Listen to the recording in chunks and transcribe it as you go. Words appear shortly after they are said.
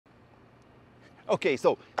Okay,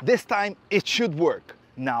 so this time it should work.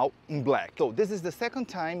 Now in black. So this is the second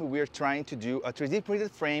time we're trying to do a 3D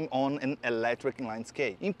printed frame on an electric inline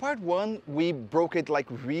skate. In part one, we broke it like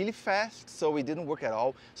really fast, so it didn't work at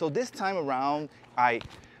all. So this time around, I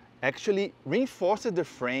actually reinforced the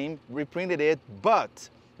frame, reprinted it, but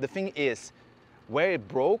the thing is, where it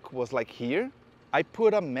broke was like here. I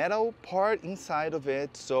put a metal part inside of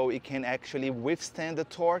it so it can actually withstand the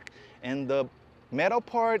torque, and the metal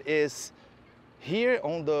part is here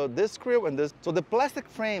on this grill and this. So the plastic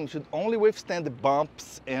frame should only withstand the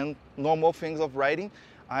bumps and normal things of riding.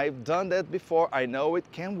 I've done that before, I know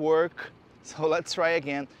it can work. So let's try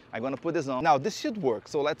again. I'm gonna put this on. Now this should work,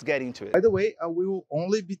 so let's get into it. By the way, I will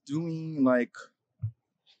only be doing like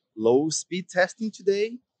low speed testing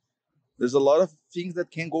today. There's a lot of things that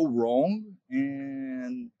can go wrong,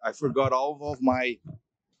 and I forgot all of my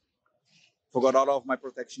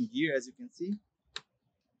protection gear, as you can see.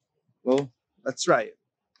 Well, let's try it.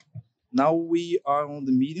 Now we are on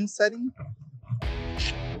the medium setting.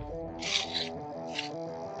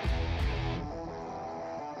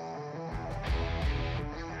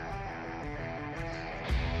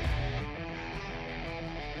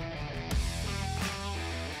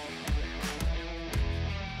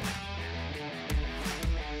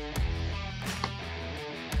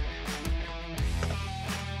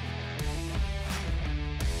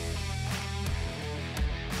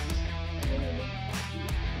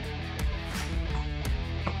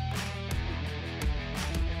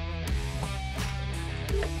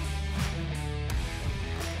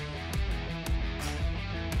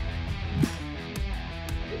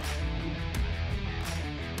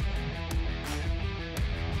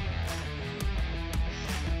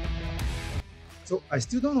 So I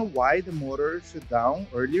still don't know why the motor shut down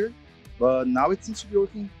earlier, but now it seems to be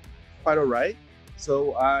working quite all right.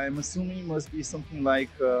 So I'm assuming it must be something like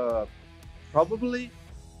probably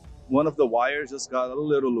one of the wires just got a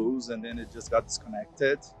little loose and then it just got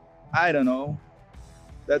disconnected. I don't know.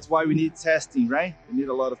 That's why we need testing, right? We need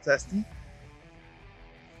a lot of testing.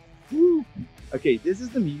 Woo. Okay, this is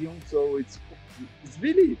the medium, so it's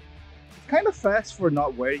really kind of fast for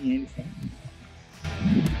not wearing anything.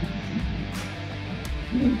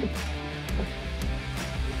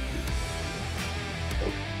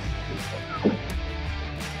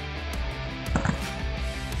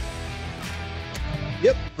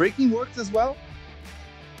 Yep, braking works as well.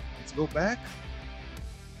 Let's go back.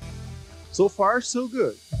 So far, so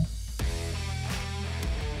good.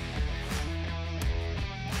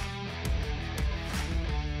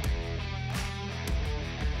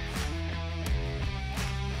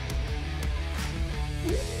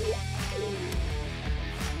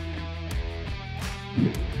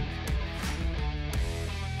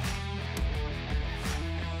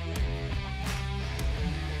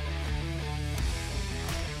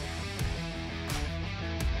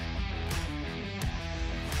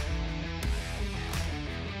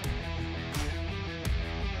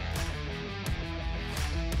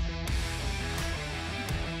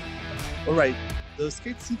 All right, the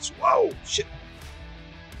skate seems, whoa, shit.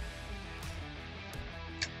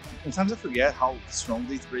 Sometimes I forget how strong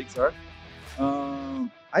these brakes are.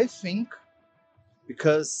 I think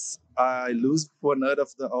because I lose one nut of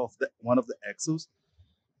one of the axles,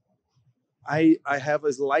 I have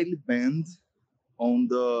a slightly bend on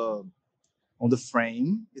the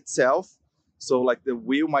frame itself. So like the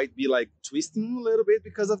wheel might be like twisting a little bit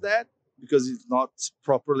because of that, because it's not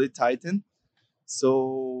properly tightened.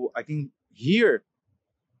 So I can hear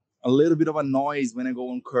a little bit of a noise when I go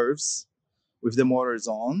on curves with the motors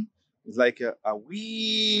on. It's like a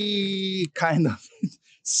wee kind of,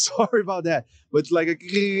 sorry about that, but it's like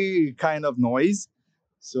a kind of noise.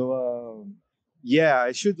 So yeah,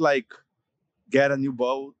 I should like get a new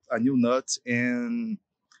bolt, a new nut, and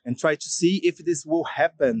try to see if this will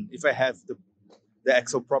happen if I have the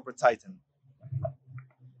axle proper tightened.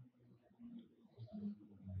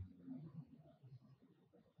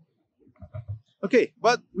 Okay,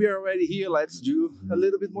 but we are already here. Let's do a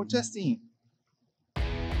little bit more testing.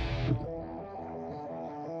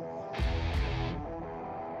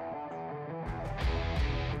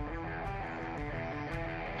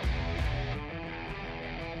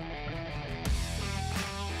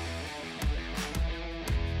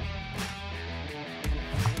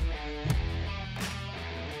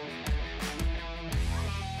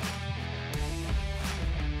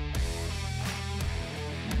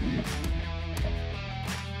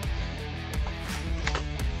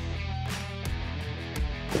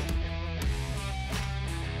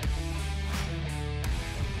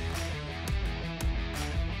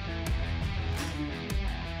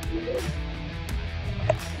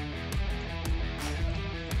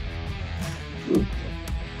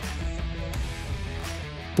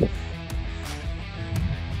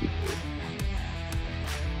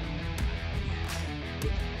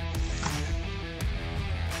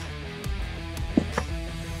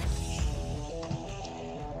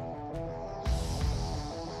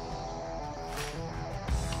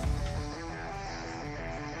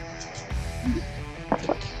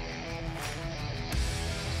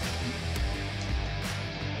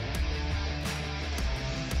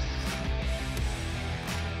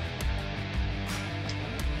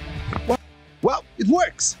 Well, it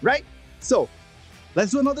works, right? So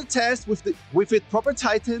let's do another test with it proper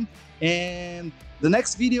tighten, and the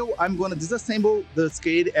next video I'm gonna disassemble the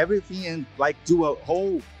skate, everything, and like do a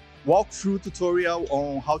whole walkthrough tutorial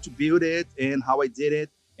on how to build it and how I did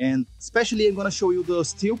it. And especially I'm gonna show you the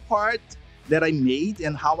steel part that I made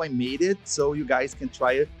and how I made it, so you guys can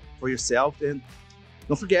try it for yourself. And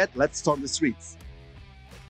don't forget, let's storm the streets.